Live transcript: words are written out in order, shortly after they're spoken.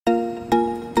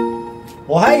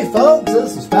Well, hey folks,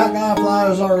 this is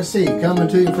FGFRC coming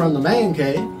to you from the man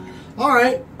cave.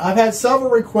 Alright, I've had several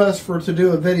requests to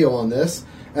do a video on this,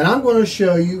 and I'm going to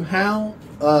show you how,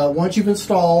 once you've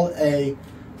installed a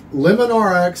Lemon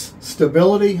RX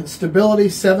Stability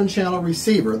 7-channel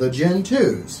receiver, the Gen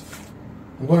 2s,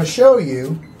 I'm going to show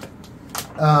you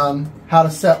how to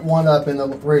set one up in the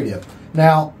radio.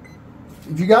 Now,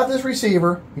 if you got this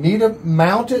receiver, you need to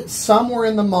mount it somewhere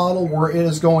in the model where it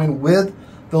is going with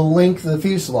the length of the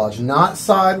fuselage, not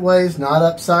sideways, not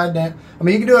upside down. I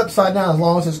mean, you can do it upside down as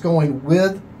long as it's going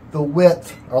with the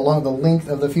width or along the length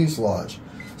of the fuselage.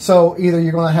 So either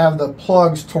you're going to have the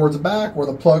plugs towards the back or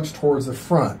the plugs towards the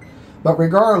front. But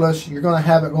regardless, you're going to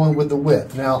have it going with the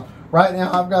width. Now, right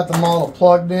now I've got the model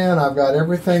plugged in. I've got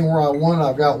everything where I want it.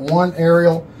 I've got one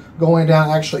aerial going down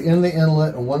actually in the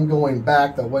inlet and one going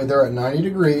back. That way they're at 90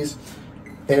 degrees.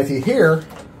 And if you hear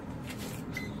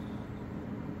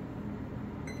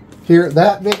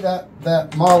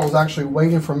that model is actually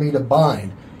waiting for me to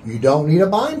bind. You don't need a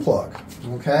bind plug,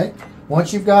 okay?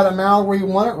 Once you've got it mounted where you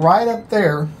want it, right up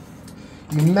there,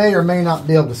 you may or may not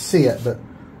be able to see it, but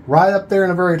right up there in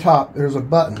the very top, there's a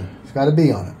button. It's got a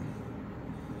B on it.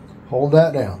 Hold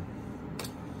that down.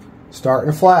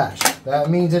 Starting to flash. That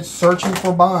means it's searching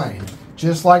for bind,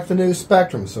 just like the new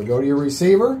Spectrum. So go to your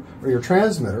receiver or your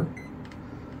transmitter,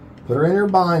 put her in your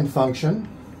bind function.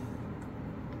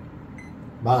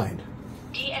 Bind.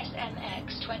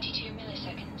 DSMX 22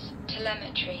 milliseconds.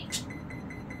 Telemetry.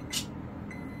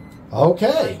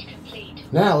 Okay.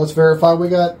 Now let's verify we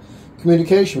got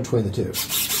communication between the two.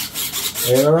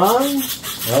 Aileron,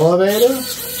 elevator,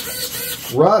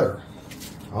 rudder.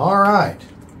 Alright.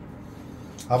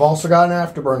 I've also got an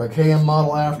afterburner, a KM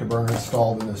model afterburner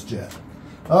installed in this jet.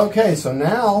 Okay, so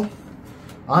now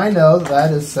I know that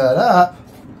is set up.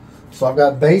 So I've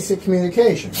got basic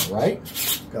communication, right?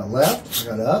 Got left,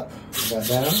 I got up, I got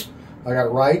down, I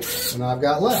got right, and I've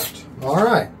got left. All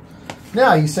right.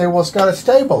 Now you say, well, it's got a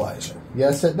stabilizer.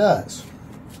 Yes, it does.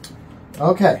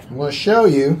 Okay, I'm going to show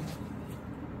you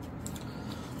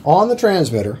on the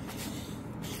transmitter,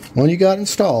 when you got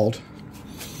installed,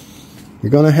 you're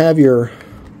going to have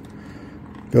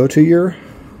go to your,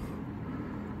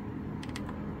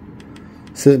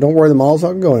 so don't worry, the model's not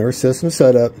going to go anywhere. System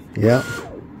setup, yeah,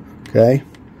 okay.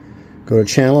 Go to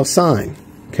channel assign.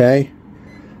 Okay.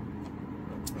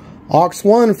 Aux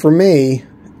 1 for me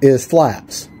is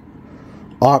flaps.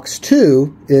 Aux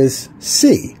 2 is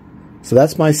C. So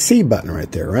that's my C button right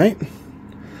there, right?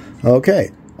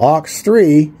 Okay. Aux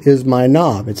 3 is my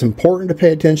knob. It's important to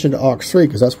pay attention to Aux 3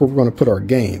 because that's where we're going to put our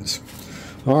gains.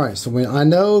 Alright, so when I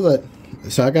know that,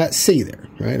 so I got C there,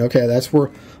 right? Okay, that's where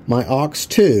my Aux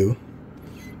 2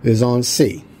 is on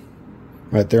C.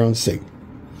 Right there on C.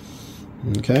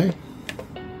 Okay.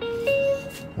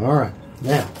 Alright,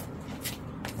 now,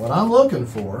 what I'm looking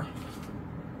for,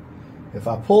 if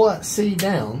I pull that C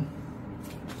down,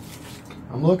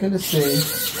 I'm looking to see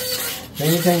if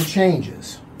anything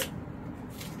changes.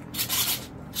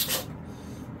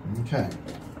 Okay.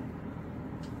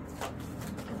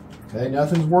 Okay,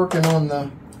 nothing's working on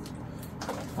the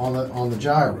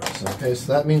gyros. Okay,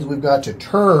 so that means we've got to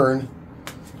turn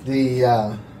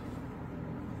the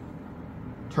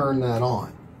turn that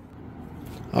on.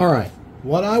 Alright.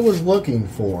 What I was looking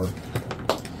for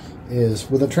is,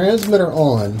 with the transmitter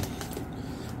on,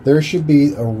 there should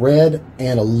be a red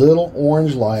and a little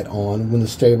orange light on when the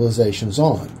stabilization's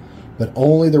on. But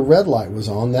only the red light was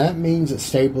on. That means that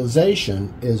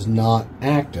stabilization is not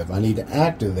active. I need to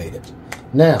activate it.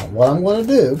 Now, what I'm going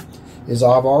to do is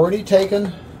I've already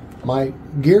taken my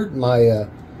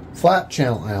flap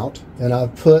channel out, and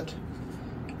I've put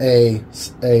a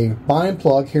bind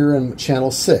plug here in channel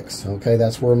 6. Okay,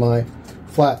 that's where my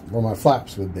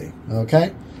flaps would be.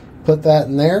 Okay, put that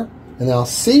in there, and now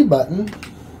C button.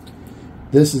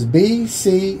 This is B,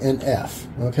 C, and F.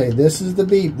 Okay, this is the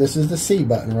B. This is the C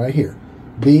button right here.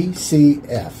 B, C,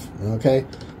 F. Okay,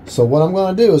 so what I'm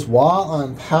going to do is, while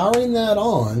I'm powering that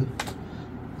on,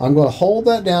 I'm going to hold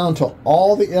that down until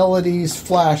all the LEDs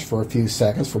flash for a few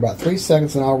seconds, for about 3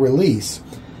 seconds, and I'll release.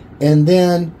 And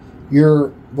then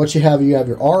what you have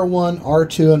your R1,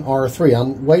 R2, and R3.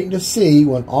 I'm waiting to see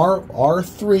when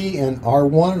R3 and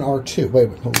R1 and R2. Wait,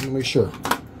 let me make sure.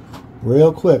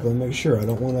 Real quick, let me make sure. I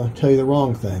don't want to tell you the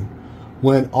wrong thing.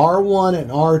 When R1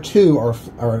 and R2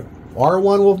 are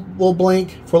R1 will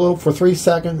blink for 3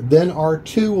 seconds, then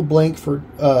R2 will blink for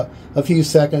a few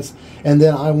seconds, and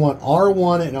then I want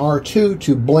R1 and R2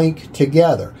 to blink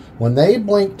together. When they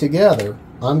blink together,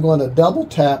 I'm going to double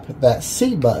tap that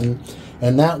C button,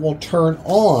 and that will turn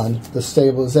on the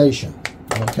stabilization.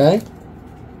 Okay?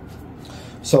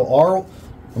 So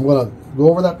I'm going to go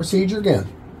over that procedure again.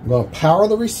 I'm going to power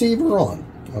the receiver on,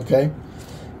 okay?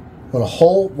 I'm going to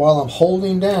hold while I'm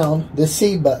holding down the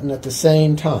C button at the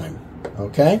same time,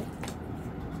 okay?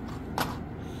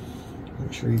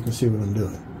 Make sure you can see what I'm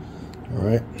doing. All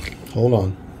right, hold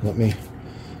on. Let me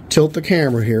tilt the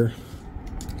camera here,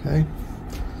 okay?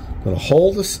 I'm going to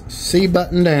hold the C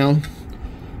button down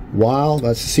while,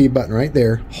 that's the C button right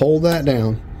there. Hold that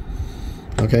down,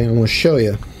 okay? I'm going to show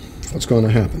you what's going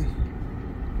to happen.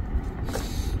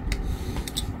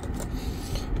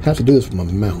 I have to do this with my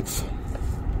mouth.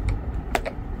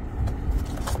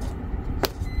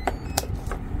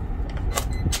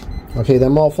 Okay,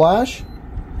 them all flash.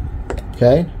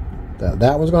 Okay,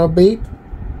 that one's going to beep.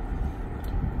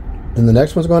 And the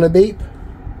next one's going to beep.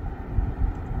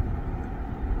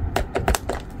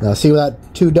 Now see that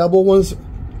two double ones?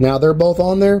 Now they're both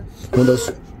on there. When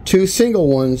those two single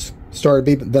ones started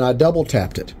beeping, then I double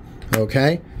tapped it.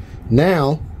 Okay,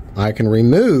 now I can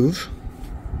remove,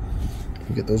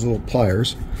 get those little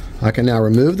pliers. I can now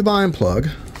remove the bind plug.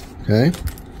 Okay,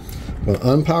 I'm going to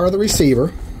unpower the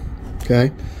receiver.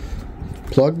 Okay,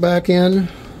 plug back in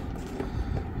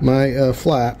my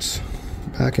flaps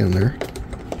back in there.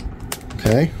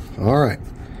 Okay, all right.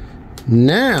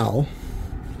 Now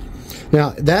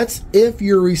that's if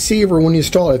your receiver, when you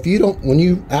install it, if you don't, when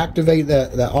you activate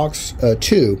that aux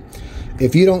 2,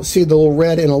 if you don't see the little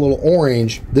red and a little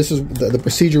orange, this is the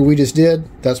procedure we just did.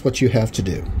 That's what you have to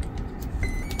do.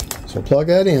 So plug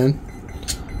that in.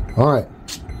 All right.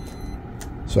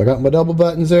 So I got my double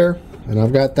buttons there, and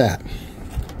I've got that.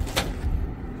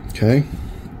 Okay.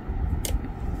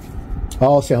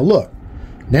 Oh, see, now look.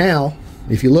 Now,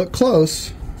 if you look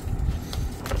close,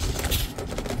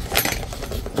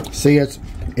 see it's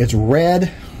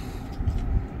red.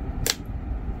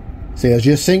 See, it's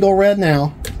just single red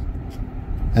now,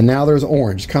 and now there's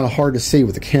orange. It's kind of hard to see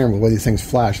with the camera the way these things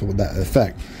flash with that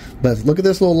effect. But look at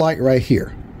this little light right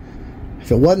here.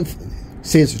 If it wasn't,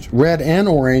 see, it's red and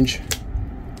orange.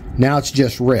 Now it's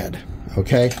just red.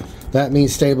 Okay, that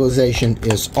means stabilization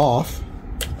is off.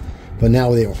 But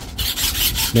now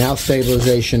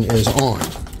stabilization is on.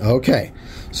 Okay,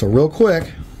 so real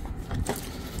quick,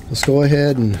 let's go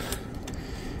ahead and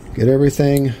get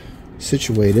everything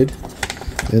situated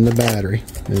in the battery,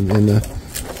 in the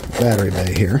battery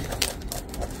bay here,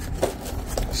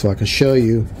 so I can show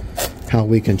you how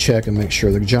we can check and make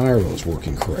sure the gyro is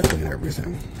working correctly and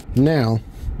everything. Now,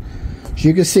 as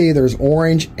you can see, there's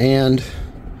orange and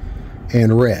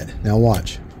red. Now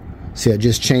watch. See, I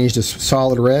just changed to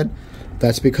solid red.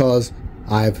 That's because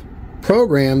I've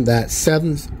programmed that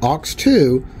 7th aux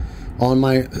 2 on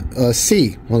my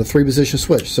C, on the 3-position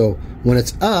switch. So when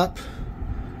it's up,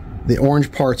 the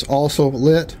orange part's also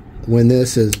lit. When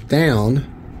this is down,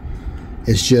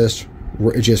 it's just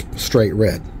straight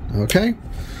red. Okay?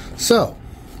 So,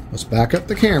 let's back up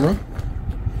the camera.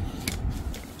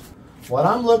 What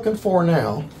I'm looking for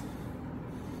now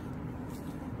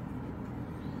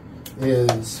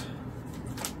is,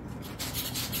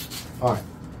 all right,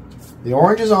 the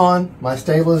orange is on, my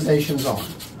stabilization's on,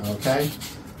 okay?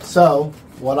 So,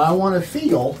 what I want to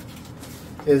feel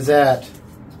is that,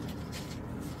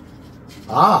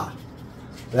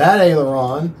 that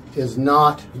aileron is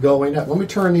not going up. Let me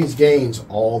turn these gains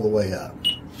all the way up.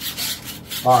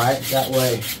 All right, that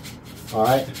way. All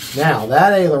right, now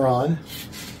that aileron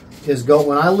is going,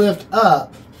 when I lift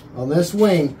up on this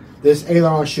wing, this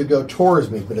aileron should go towards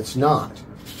me, but it's not.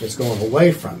 It's going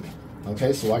away from me.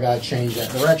 Okay, so I got to change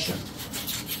that direction.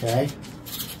 Okay.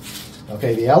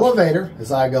 Okay, the elevator,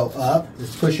 as I go up,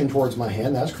 is pushing towards my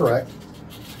hand. That's correct.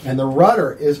 And the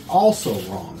rudder is also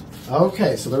wrong.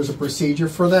 Okay, so there's a procedure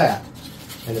for that.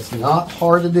 And it's not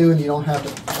hard to do, and you don't have to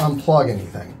unplug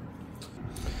anything.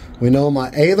 We know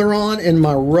my aileron and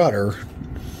my rudder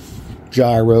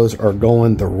gyros are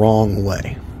going the wrong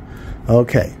way.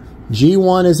 Okay,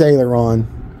 G1 is aileron,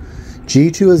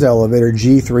 G2 is elevator,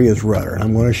 G3 is rudder.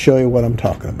 I'm going to show you what I'm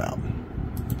talking about.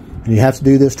 And you have to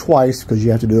do this twice because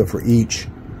you have to do it for each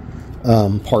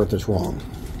part that's wrong.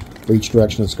 For each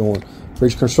direction that's going, for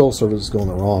each control surface that's going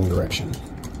the wrong direction.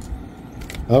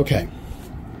 Okay.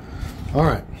 All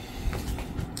right.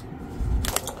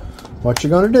 What you're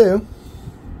going to do,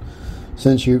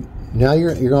 since you're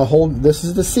going to hold, this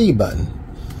is the C button.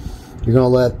 You're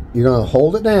going to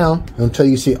hold it down until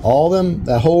you see all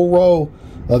that whole row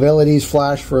of LEDs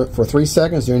flash for 3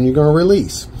 seconds, then you're going to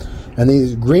release. And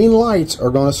these green lights are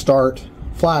going to start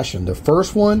flashing. The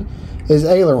first one is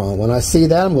aileron. When I see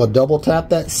that, I'm going to double tap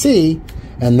that C,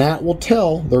 and that will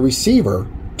tell the receiver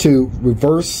to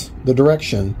reverse the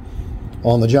direction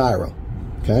on the gyro.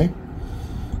 Okay?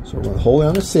 So we're going to hold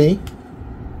down the C.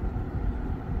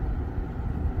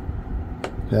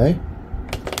 Okay.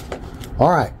 All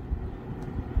right.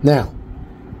 Now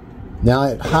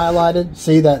it highlighted.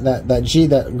 See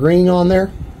that green on there?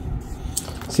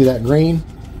 See that green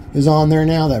is on there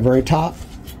now, that very top?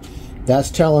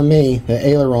 That's telling me the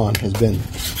aileron has been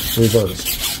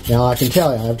reversed. Now I can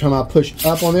tell you, every time I push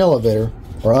up on the elevator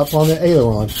or up on the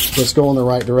aileron, let's go in the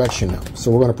right direction now. So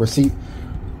we're going to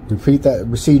repeat that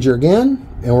procedure again,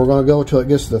 and we're going to go until it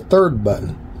gets to the third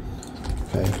button.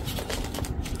 Okay.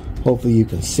 Hopefully you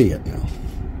can see it now.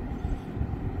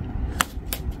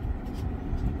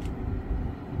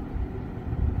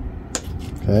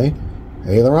 Okay.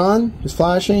 Aileron is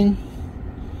flashing.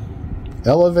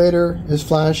 Elevator is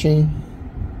flashing.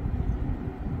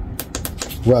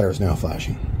 Rudder is now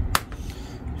flashing.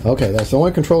 Okay, that's the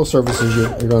only control surfaces you're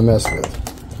going to mess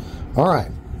with. All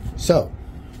right. So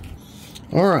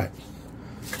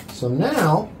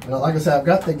now, like I said, I've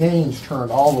got the gains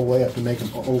turned all the way up to make them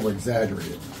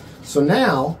over-exaggerated. So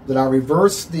now that I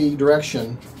reverse the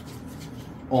direction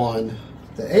on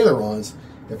the ailerons,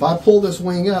 if I pull this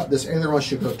wing up, this aileron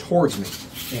should go towards me,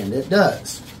 and it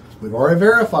does. We've already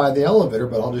verified the elevator,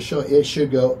 but I'll just show it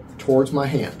should go towards my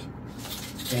hand,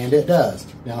 and it does.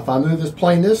 Now if I move this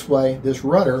plane this way, this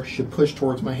rudder should push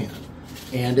towards my hand,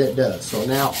 and it does. So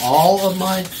now all of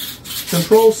my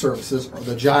control surfaces, or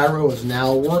the gyro, is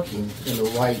now working in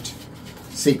the right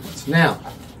sequence. Now,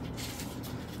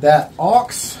 that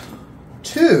aux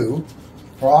 2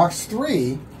 or aux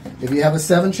 3, if you have a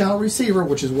 7-channel receiver,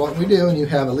 which is what we do, and you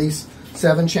have at least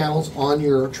 7 channels on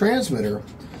your transmitter,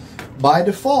 by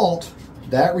default,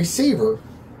 that receiver,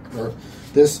 or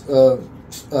this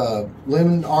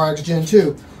Lemon RX Gen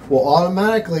 2, will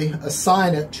automatically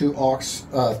assign it to aux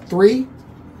 3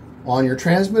 on your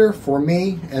transmitter for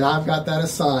me, and I've got that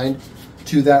assigned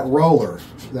to that roller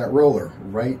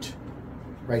right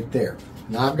there.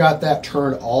 Now I've got that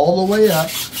turned all the way up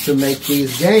to make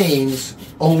these gains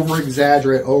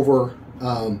over-exaggerate,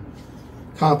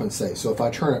 compensate. So if I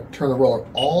turn the roller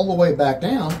all the way back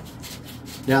down,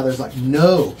 now there's like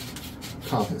no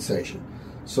compensation.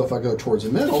 So if I go towards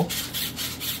the middle,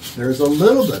 there's a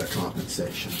little bit of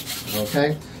compensation.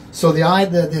 Okay? So the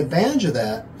advantage of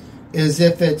that is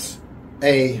if it's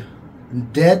a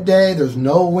dead day, there's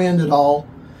no wind at all,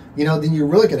 then you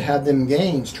really could have them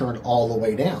gains turned all the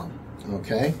way down.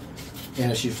 Okay?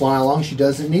 And as she's flying along, she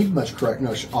doesn't need much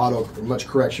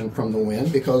correction from the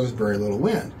wind because there's very little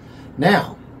wind.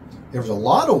 Now, if there's a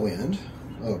lot of wind,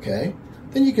 okay,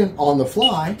 then you can, on the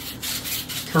fly,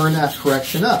 turn that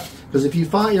correction up. Because if you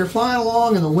find you're flying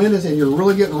along and the wind is, and you're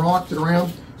really getting rocked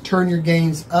around, turn your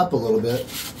gains up a little bit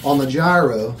on the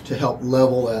gyro to help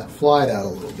level that flight out a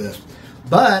little bit.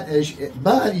 But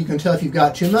you can tell if you've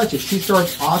got too much. If she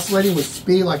starts oscillating with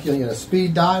speed, like in a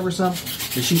speed dive or something,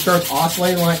 if she starts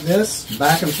oscillating like this,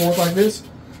 back and forth like this,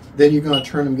 then you're going to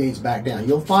turn them gains back down.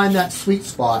 You'll find that sweet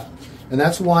spot, and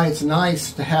that's why it's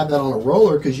nice to have that on a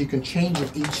roller, because you can change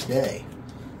it each day.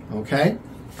 Okay?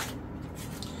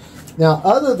 Now,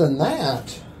 other than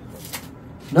that,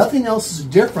 nothing else is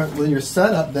different with your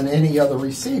setup than any other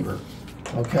receiver.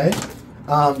 Okay?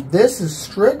 This is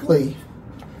strictly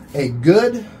a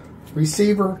good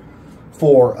receiver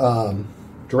for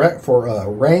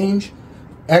range.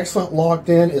 Excellent locked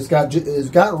in.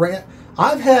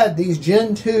 I've had these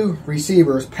Gen 2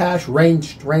 receivers pass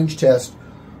range test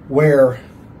where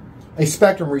a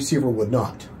Spectrum receiver would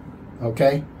not.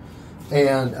 Okay?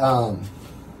 And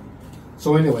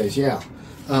so anyways, yeah.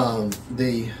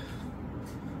 The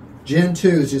Gen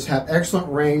 2s just have excellent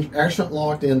range, excellent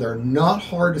locked in. They're not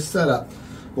hard to set up.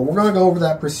 But we're going to go over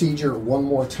that procedure one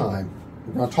more time.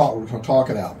 We're going to talk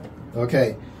it out.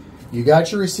 Okay. You got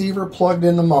your receiver plugged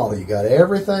in the model. You got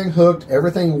everything hooked.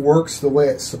 Everything works the way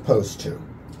it's supposed to.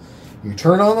 You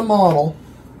turn on the model,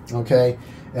 okay,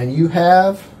 and you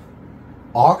have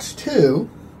aux 2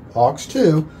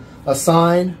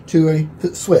 assigned to a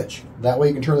switch. That way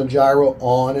you can turn the gyro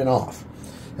on and off.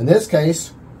 In this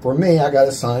case, for me, I got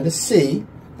assigned to C.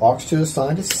 aux 2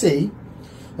 assigned to C,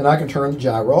 and I can turn the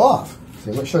gyro off.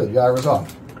 See, let me show you. The gyro's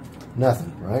off.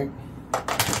 Nothing, right?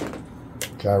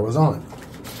 Gyro's on.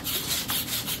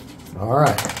 All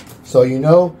right. So you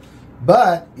know,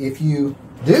 but if you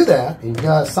do that, and you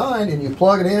got assigned, and you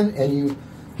plug it in, and you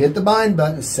hit the bind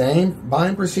button, same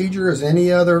bind procedure as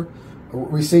any other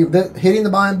receiver. Hitting the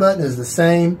bind button is the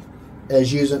same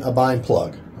as using a bind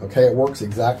plug. Okay, it works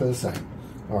exactly the same.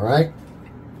 All right.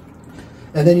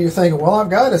 And then you're thinking, well, I've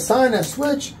got to assign that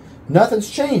switch. Nothing's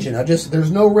changing.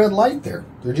 There's no red light there.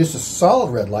 There's just a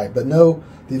solid red light, but no,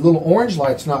 the little orange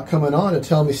light's not coming on to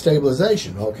tell me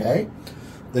stabilization. Okay.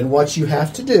 Then what you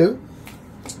have to do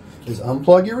is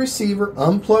unplug your receiver,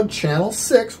 unplug channel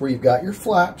 6 where you've got your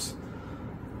flaps,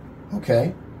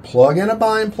 Okay, plug in a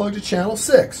bind plug to channel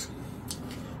 6.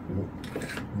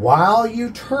 While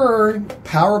you turn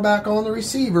power back on the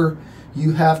receiver,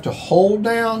 you have to hold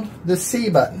down the C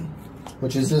button,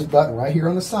 which is this button right here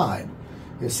on the side.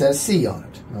 It says C on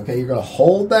it. Okay, you're going to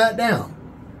hold that down.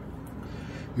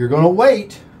 You're going to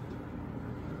wait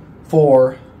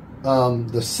for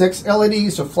the 6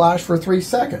 LEDs to flash for 3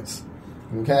 seconds.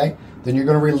 Okay, then you're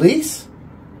going to release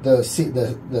the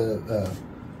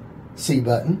C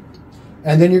button,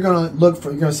 and then you're going to look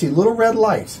for. You're going to see little red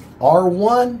lights.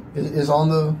 R1 is on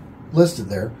the listed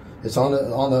there. It's on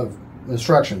the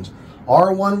instructions.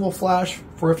 R1 will flash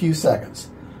for a few seconds.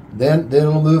 Then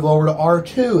it'll move over to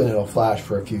R2 and it'll flash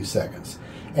for a few seconds.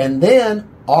 And then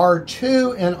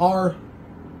R2 and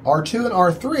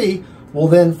R3 will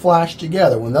then flash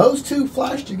together. When those two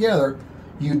flash together,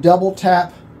 you double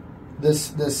tap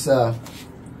this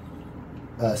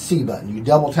C button. You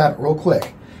double tap it real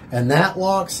quick. And that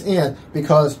locks in,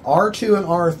 because R2 and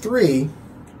R3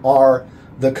 are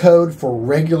the code for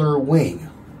regular wing.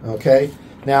 Okay?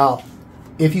 Now,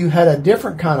 if you had a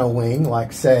different kind of wing,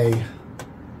 like say,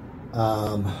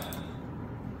 let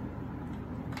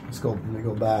me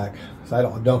go back. So I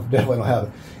definitely don't have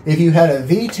it. If you had a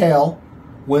V-tail,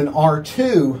 when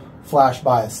R2 flashed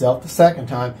by itself the second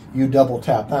time, you double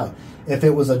tap that. If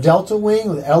it was a delta wing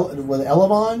with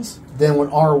elevons, then when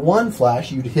R1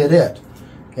 flashed, you'd hit it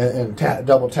and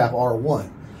double tap R1.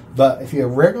 But if you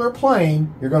have regular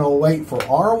plane, you're going to wait for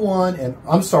R1 and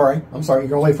you're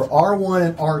going to wait for R1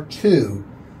 and R2.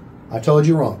 I told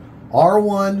you wrong.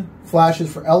 R1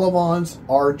 flashes for elevons,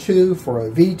 R2 for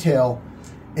a V-tail,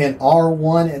 and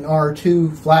R1 and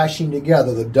R2 flashing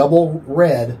together, the double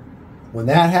red. When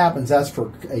that happens, that's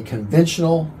for a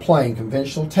conventional plane,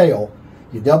 conventional tail.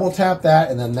 You double tap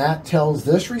that, and then that tells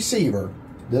this receiver,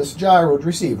 this gyroed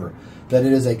receiver, that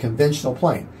it is a conventional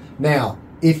plane. Now,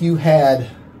 if you had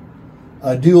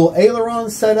a dual aileron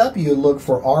set up, you look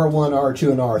for R1,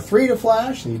 R2, and R3 to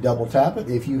flash, and you double tap it.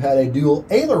 If you had a dual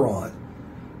aileron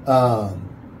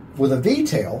with a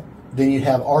V-tail, then you'd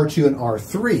have R2 and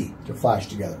R3 to flash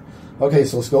together. Okay,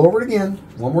 so let's go over it again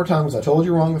one more time, because I told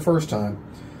you wrong the first time.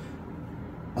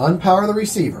 Unpower the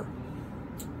receiver.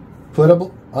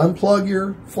 Unplug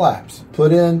your flaps.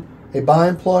 Put in a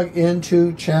bind plug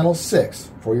into channel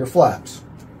 6 for your flaps.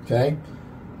 Okay?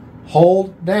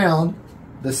 Hold down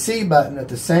the C button at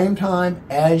the same time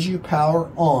as you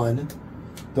power on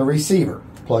the receiver.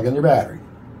 Plug in your battery.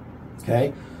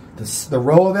 Okay? The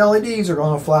row of LEDs are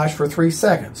going to flash for 3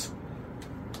 seconds.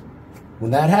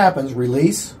 When that happens,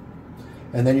 release,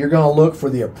 and then you're going to look for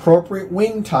the appropriate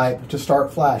wing type to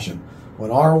start flashing. When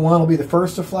R1 will be the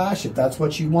first to flash, if that's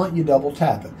what you want, you double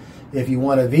tap it. If you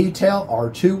want a V-tail,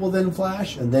 R2 will then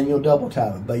flash, and then you'll double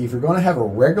tap it. But if you're going to have a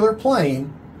regular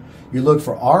plane, you look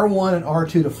for R1 and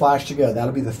R2 to flash together.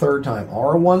 That'll be the third time.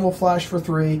 R1 will flash for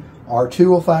 3, R2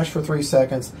 will flash for 3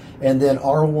 seconds, and then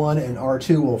R1 and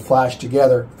R2 will flash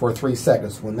together for 3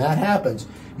 seconds. When that happens,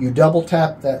 you double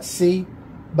tap that C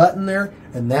button there,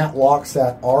 and that locks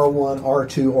that R1,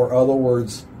 R2, or other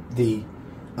words, the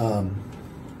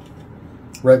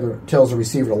regular, tells the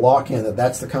receiver to lock in that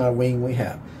that's the kind of wing we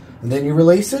have. And then you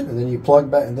release it, and then you plug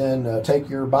back, and then take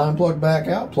your bind plug back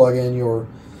out, plug in your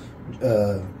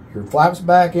flaps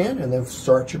back in, and then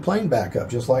start your plane back up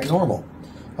just like normal.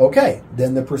 Okay,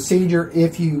 then the procedure, now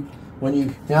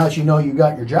that you know you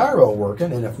got your gyro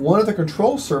working, and if one of the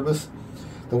control surface,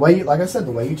 like I said,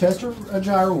 the way you test a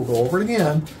gyro, we'll go over it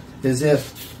again, is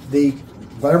if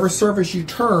whatever surface you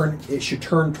turn, it should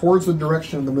turn towards the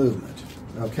direction of the movement.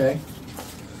 Okay?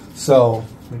 So,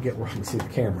 let me get where I can see the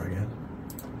camera again.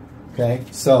 Okay,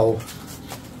 so,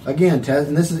 again,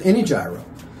 and this is any gyro.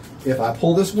 If I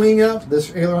pull this wing up,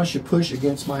 this aileron should push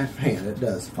against my hand. It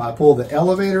does. If I pull the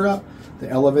elevator up, the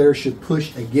elevator should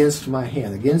push against my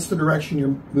hand, against the direction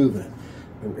you're moving it.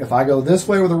 If I go this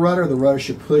way with the rudder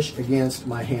should push against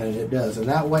my hand, and it does. And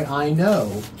that way I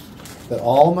know that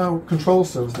all my control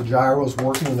surface, the gyro, is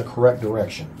working in the correct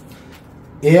direction.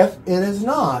 If it is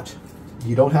not,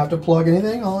 you don't have to plug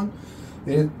anything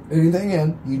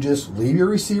in. You just leave your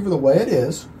receiver the way it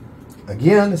is.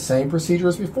 Again, the same procedure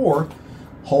as before.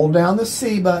 Hold down the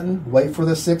C button, wait for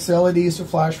the 6 LEDs to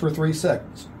flash for 3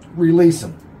 seconds. Release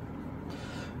them.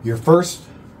 Your first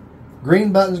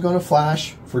green button is going to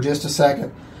flash for just a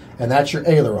second, and that's your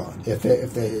aileron. If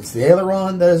it's the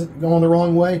aileron that is going the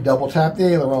wrong way, double tap the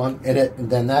aileron, and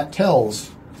then that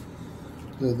tells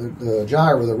the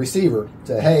gyro, the receiver,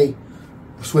 to hey,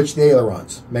 switch the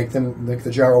ailerons, make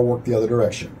the gyro work the other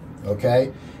direction.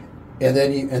 Okay, and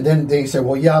then you say,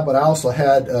 well, yeah, but I also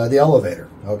had the elevator.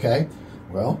 Okay,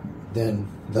 well then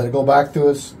let it go back through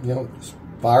its,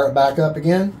 fire it back up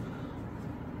again,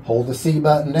 Hold the C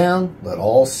button down, let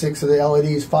all 6 of the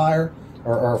LEDs fire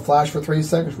or flash for 3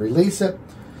 seconds, release it.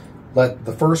 Let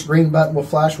the first green button will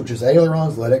flash, which is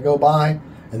ailerons, let it go by,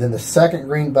 and then the second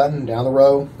green button down the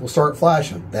row will start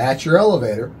flashing. That's your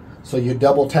elevator, so you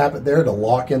double tap it there to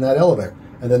lock in that elevator.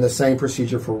 And then the same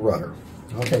procedure for rudder.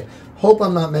 Okay, hope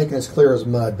I'm not making this clear as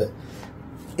mud, but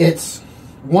it's,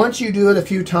 once you do it a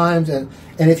few times, and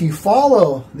if you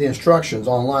follow the instructions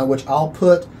online, which I'll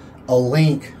put a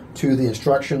link to the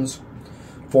instructions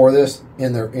for this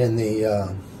in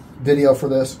the video for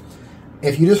this.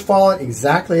 If you just follow it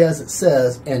exactly as it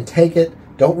says and take it,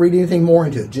 don't read anything more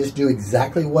into it. Just do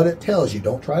exactly what it tells you.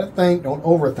 Don't try to think. Don't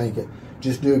overthink it.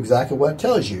 Just do exactly what it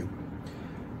tells you,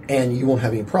 and you won't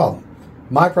have any problem.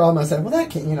 My problem, I said, well, that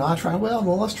can't, I tried, well,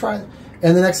 let's try it.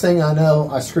 And the next thing I know,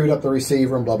 I screwed up the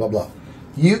receiver and blah, blah, blah.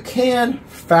 You can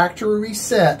factory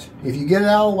reset. If you get it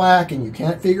out of whack and you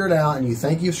can't figure it out and you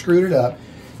think you've screwed it up,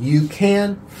 you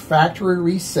can factory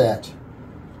reset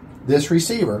this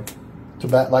receiver to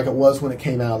back like it was when it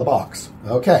came out of the box.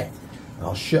 Okay,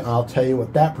 I'll tell you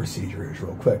what that procedure is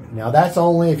real quick. Now that's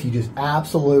only if you just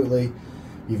absolutely,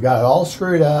 you've got it all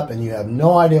screwed up and you have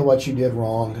no idea what you did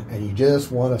wrong and you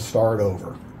just want to start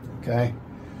over. Okay,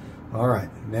 all right.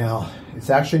 Now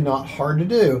it's actually not hard to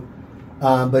do,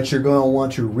 but you're going to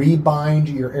want to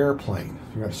rebind your airplane.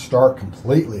 You're going to start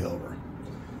completely over.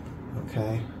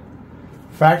 Okay,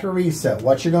 factory reset.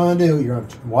 What you're going to do, you're going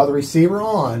to, while the receiver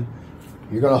on,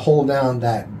 you're going to hold down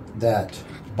that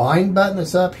bind button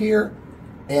that's up here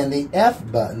and the F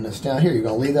button that's down here. You're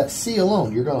going to leave that C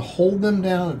alone. You're going to hold them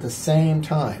down at the same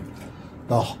time.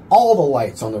 All the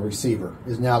lights on the receiver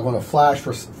is now going to flash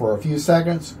for a few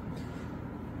seconds.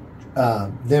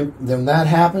 Then that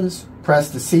happens, press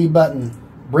the C button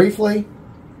briefly.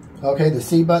 Okay, the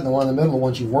C button, the one in the middle, the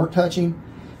ones you weren't touching.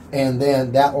 And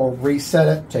then that will reset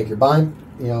it. Take your bind,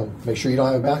 make sure you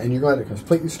don't have a bind, and you're going to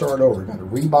completely start over. You're going to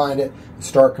rebind it and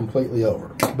start completely over.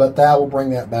 But that will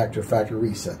bring that back to a factory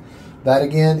reset. That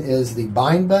again is the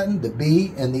bind button, the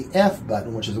B, and the F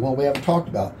button, which is the one we haven't talked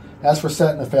about. That's for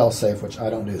setting a fail-safe, which I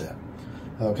don't do that.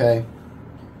 Okay.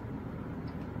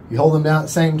 You hold them down at the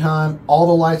same time. All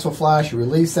the lights will flash. You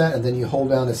release that, and then you hold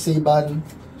down the C button,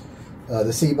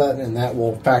 and that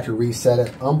will factory reset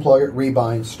it. Unplug it,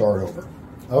 rebind, start over.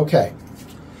 Okay,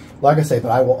 like I say, but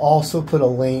I will also put a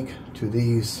link to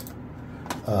these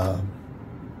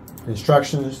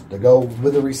instructions to go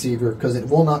with the receiver because it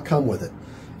will not come with it.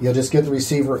 You'll just get the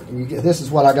receiver. This is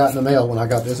what I got in the mail when I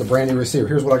got this, a brand new receiver.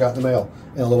 Here's what I got in the mail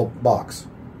in a little box.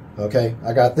 Okay,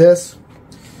 I got this.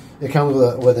 It comes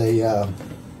with a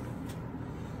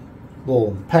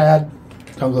little pad,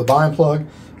 comes with a bind plug,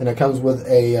 and it comes with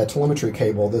a telemetry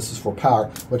cable. This is for power,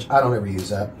 which I don't ever use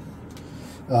that.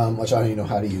 Which I don't even know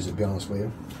how to use it, to be honest with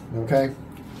you. Okay?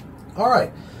 All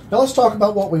right. Now let's talk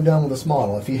about what we've done with this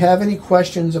model. If you have any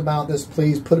questions about this,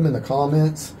 please put them in the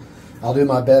comments. I'll do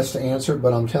my best to answer it,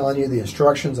 but I'm telling you the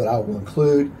instructions that I will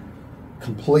include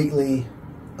completely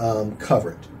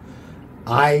cover it.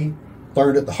 I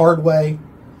learned it the hard way.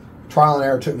 Trial and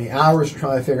error took me hours to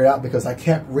try to figure it out because I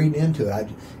kept reading into it.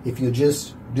 If you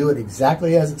just do it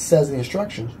exactly as it says in the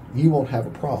instructions, you won't have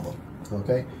a problem.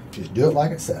 Okay? Just do it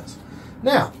like it says.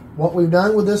 Now, what we've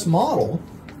done with this model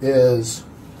is,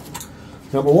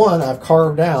 number one, I've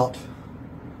carved out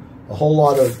a whole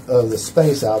lot of the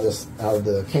space out of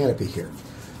the canopy here.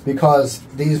 Because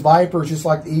these Vipers, just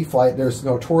like the E-Flight, there's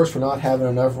notorious for not having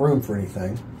enough room for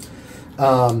anything. Put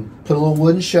a little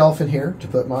wooden shelf in here to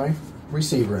put my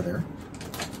receiver in there.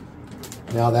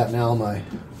 Now my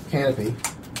canopy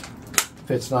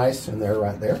fits nice in there,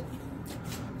 right there.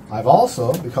 I've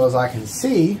also, because I can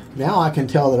see, now I can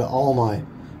tell that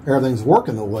everything's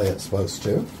working the way it's supposed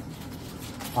to.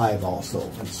 I've also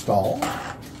installed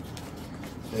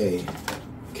a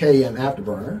KM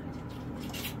afterburner.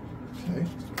 Okay,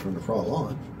 turn the throttle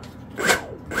on.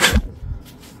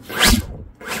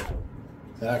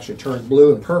 That actually turns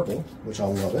blue and purple, which I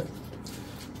love it.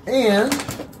 And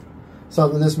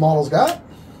something this model's got.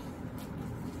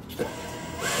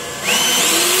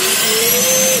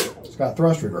 Got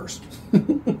thrust reverse.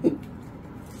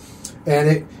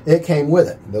 And it came with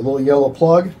it. The little yellow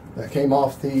plug that came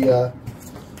off the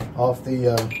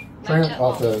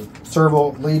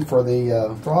servo lead for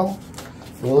the throttle.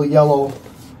 The little yellow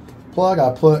plug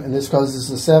I put, and this because this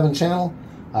is a 7-channel,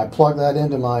 I plug that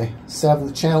into my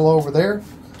 7th channel over there.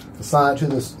 Assign it to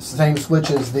the same switch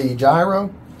as the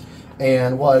gyro.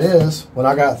 And what it is, when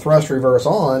I got thrust reverse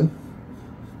on,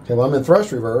 okay, when I'm in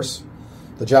thrust reverse,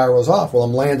 the gyro's off. Well,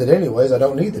 I'm landed anyways. I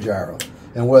don't need the gyro.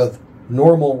 And with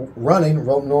normal running,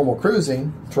 normal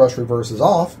cruising, thrust reverse is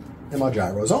off, and my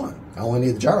gyro's on. I only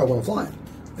need the gyro when I'm flying.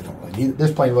 It don't really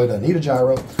this plane really doesn't need a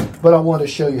gyro, but I wanted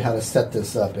to show you how to set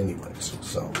this up anyways.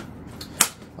 So,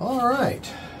 all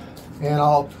right.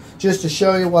 And just to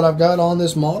show you what I've got on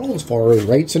this model as far as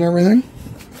rates and everything.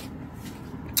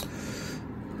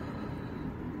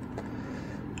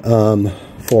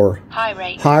 For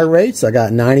high rates, I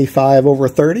got 95 over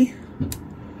 30.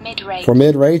 Mid-rate. For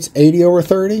mid-rates, 80 over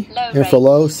 30. Low and for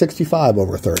low, 65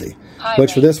 over 30.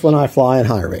 Which for this one, I fly in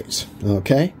high rates.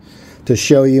 Okay. To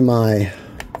show you my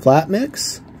flat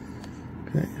mix.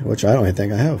 Okay. Which I don't even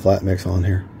think I have a flat mix on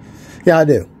here. Yeah, I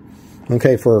do.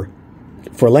 Okay. For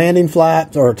landing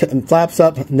flaps, or flaps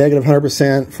up, negative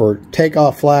 100%. For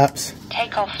takeoff flaps,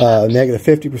 negative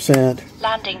 50%.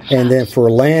 Landing flaps. And then for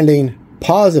landing,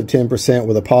 positive 10%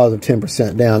 with a positive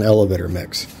 10% down elevator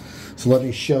mix. So let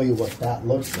me show you what that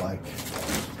looks like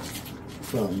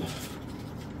from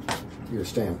your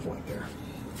standpoint there.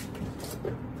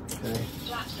 Okay.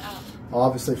 Flaps up.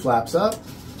 Obviously flaps up.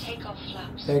 Takeoff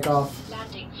flaps. Takeoff.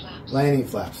 Landing flaps. Landing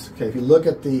flaps. Okay, if you look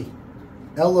at the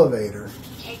elevator,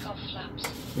 takeoff flaps.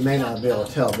 you may not be able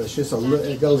to tell, but it's just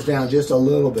it goes down just a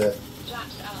little bit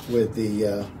with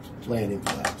the landing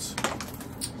flaps.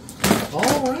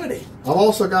 Alrighty. I've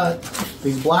also got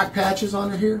these black patches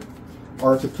under here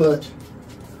are to put,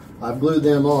 I've glued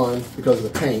them on because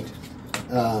of the paint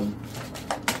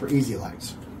for easy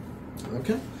lights.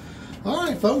 Okay.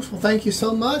 Alright folks, well thank you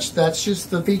so much. That's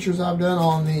just the features I've done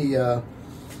on the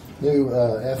new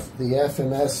the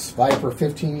FMS Viper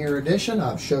 15-year edition.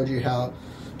 I've showed you how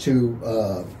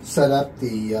to set up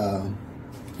the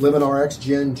Lemon RX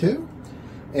Gen 2,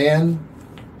 and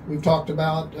we've talked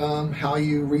about how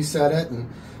you reset it,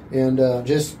 and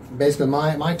just basically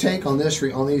my take on this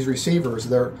on these receivers.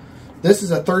 This is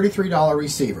a $33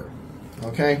 receiver.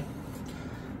 Okay,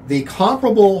 the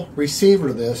comparable receiver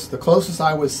to this, the closest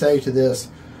I would say to this,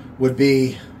 would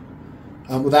be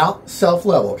without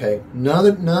self-level. Okay, none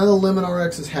of the Lemon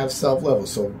RXs have self-level,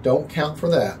 so don't count for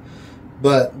that.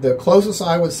 But the closest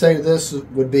I would say to this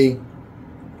would be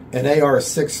an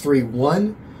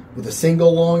AR631 with a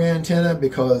single long antenna,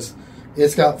 because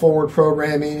it's got forward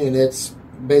programming, and it's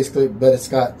basically, but it's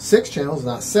got 6 channels,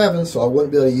 not 7, so I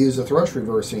wouldn't be able to use the thrust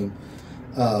reversing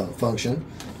function.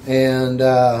 And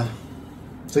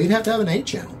so you'd have to have an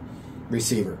 8-channel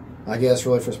receiver, I guess,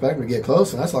 really, for Spectrum to get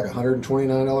close, and that's like a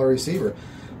 $129 receiver.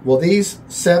 Well, these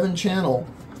 7-channel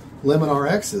Lemon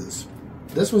RXs,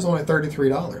 this one's only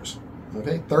 $33.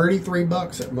 Okay,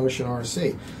 $33 at Motion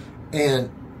RC,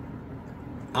 and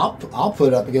I'll put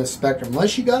it up against Spectrum,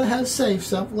 unless you got to have safe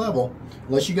self-level,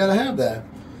 unless you got to have that.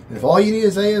 And if all you need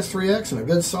is AS3X and a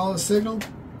good solid signal,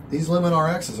 these Lemon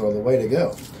RXs are the way to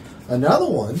go. Another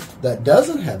one that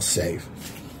doesn't have safe,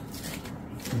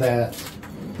 that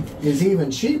is even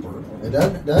cheaper, it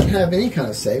doesn't have any kind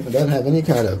of safe, it doesn't have any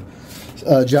kind of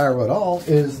gyro at all,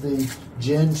 is the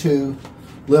Gen 2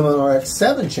 Lemon RX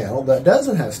 7-channel that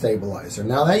doesn't have stabilizer.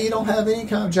 Now that you don't have any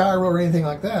kind of gyro or anything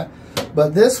like that,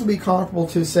 but this would be comparable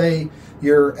to, say,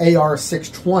 your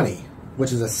AR620,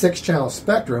 which is a 6-channel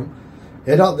Spectrum.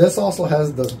 This also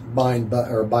has the Biden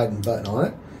button on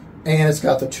it, and it's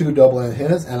got the 2 double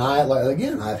antennas. And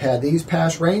I've had these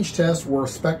pass range tests where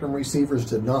Spectrum receivers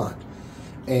did not,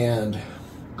 and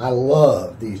I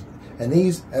love these. And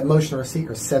these at Motion RC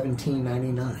are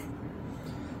 $17.99.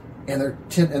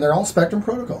 And they're all Spectrum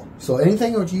protocol. So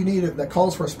anything that you need that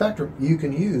calls for a Spectrum, you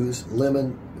can use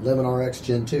Lemon RX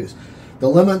Gen 2s.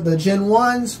 The Gen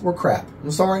 1s were crap.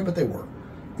 I'm sorry, but they were.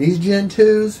 These Gen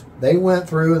 2s, they went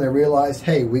through and they realized,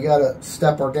 hey, we got to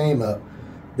step our game up.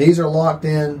 These are locked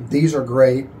in. These are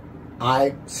great.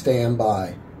 I stand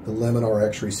by the Lemon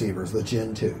RX receivers, the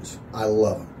Gen 2s. I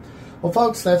love them. Well,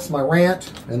 folks, that's my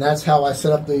rant, and that's how I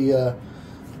set up the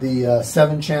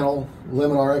 7-channel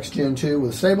Lemon RX Gen 2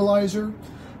 with a stabilizer.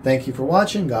 Thank you for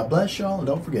watching. God bless y'all. And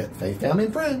don't forget, faith, family,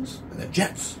 and friends, and the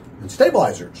jets, and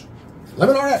stabilizers,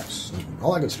 Lemon RX, and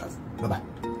all that good stuff. Bye-bye.